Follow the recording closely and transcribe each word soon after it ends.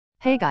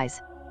Hey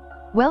guys!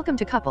 Welcome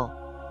to Couple.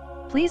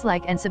 Please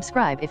like and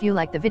subscribe if you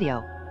like the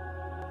video.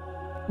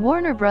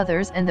 Warner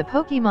Brothers and the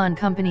Pokemon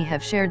Company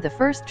have shared the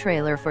first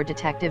trailer for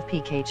Detective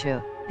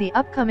Pikachu, the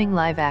upcoming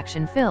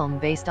live-action film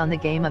based on the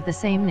game of the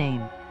same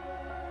name.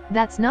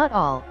 That's not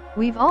all,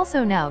 we've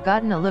also now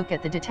gotten a look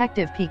at the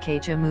Detective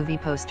Pikachu movie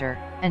poster,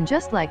 and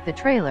just like the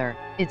trailer,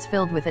 it's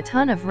filled with a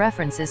ton of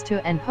references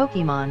to and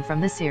Pokemon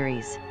from the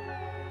series.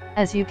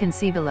 As you can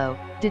see below,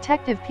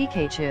 Detective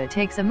Pikachu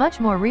takes a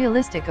much more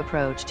realistic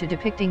approach to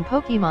depicting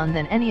Pokemon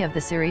than any of the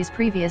series'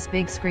 previous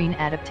big-screen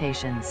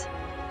adaptations.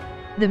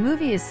 The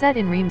movie is set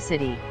in Ream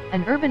City,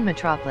 an urban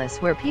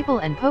metropolis where people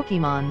and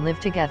Pokemon live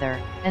together,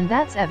 and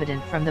that's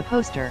evident from the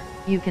poster.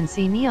 You can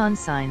see neon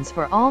signs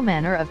for all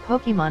manner of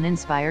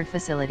Pokemon-inspired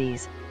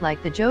facilities,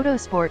 like the Johto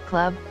Sport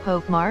Club,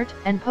 Pokemart,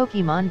 and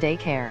Pokemon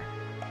Daycare.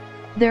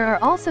 There are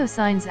also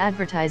signs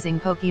advertising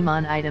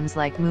Pokemon items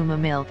like Moo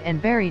Milk and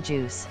Berry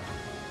Juice.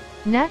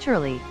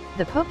 Naturally,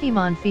 the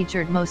Pokemon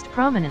featured most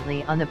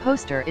prominently on the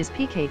poster is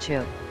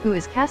Pikachu, who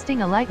is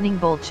casting a lightning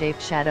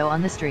bolt-shaped shadow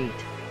on the street.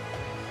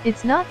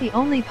 It's not the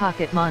only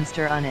pocket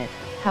monster on it,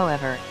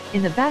 however.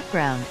 In the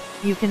background,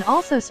 you can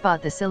also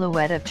spot the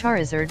silhouette of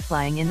Charizard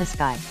flying in the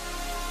sky.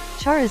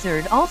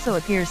 Charizard also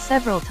appears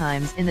several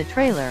times in the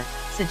trailer,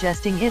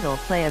 suggesting it'll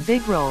play a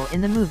big role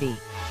in the movie.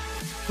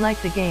 Like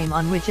the game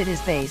on which it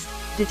is based,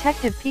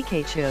 Detective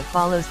Pikachu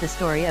follows the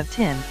story of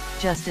Tim,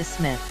 Justice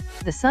Smith,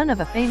 the son of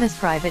a famous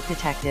private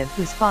detective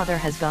whose father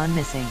has gone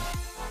missing.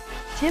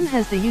 Tim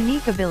has the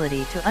unique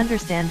ability to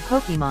understand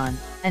Pokemon,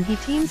 and he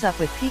teams up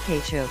with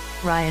Pikachu,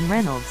 Ryan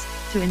Reynolds,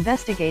 to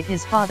investigate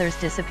his father's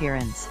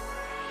disappearance.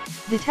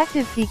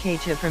 Detective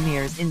Pikachu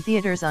premieres in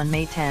theaters on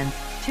May 10,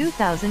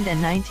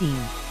 2019.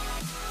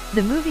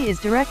 The movie is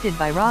directed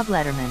by Rob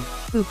Letterman,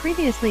 who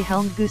previously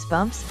helmed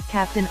Goosebumps,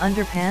 Captain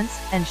Underpants,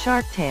 and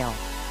Shark Tale.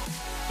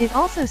 It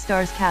also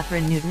stars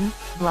Catherine Newton,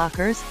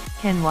 Blockers,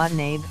 Ken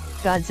Watanabe,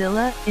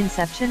 Godzilla,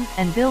 Inception,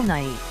 and Bill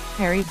Nighy,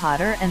 Harry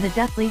Potter and the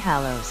Deathly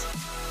Hallows.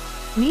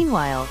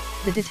 Meanwhile,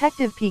 the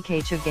Detective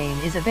Pikachu game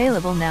is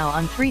available now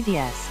on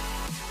 3DS.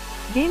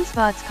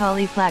 GameSpot's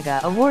Kali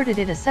Plaga awarded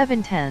it a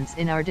 7/10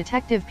 in our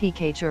Detective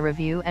Pikachu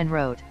review and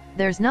wrote,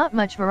 "There's not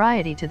much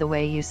variety to the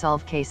way you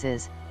solve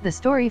cases, the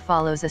story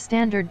follows a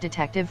standard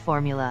detective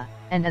formula,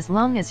 and as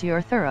long as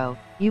you're thorough,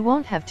 you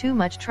won't have too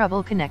much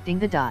trouble connecting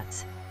the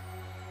dots.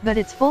 But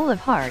it's full of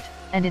heart,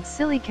 and its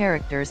silly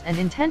characters and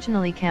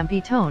intentionally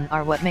campy tone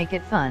are what make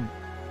it fun."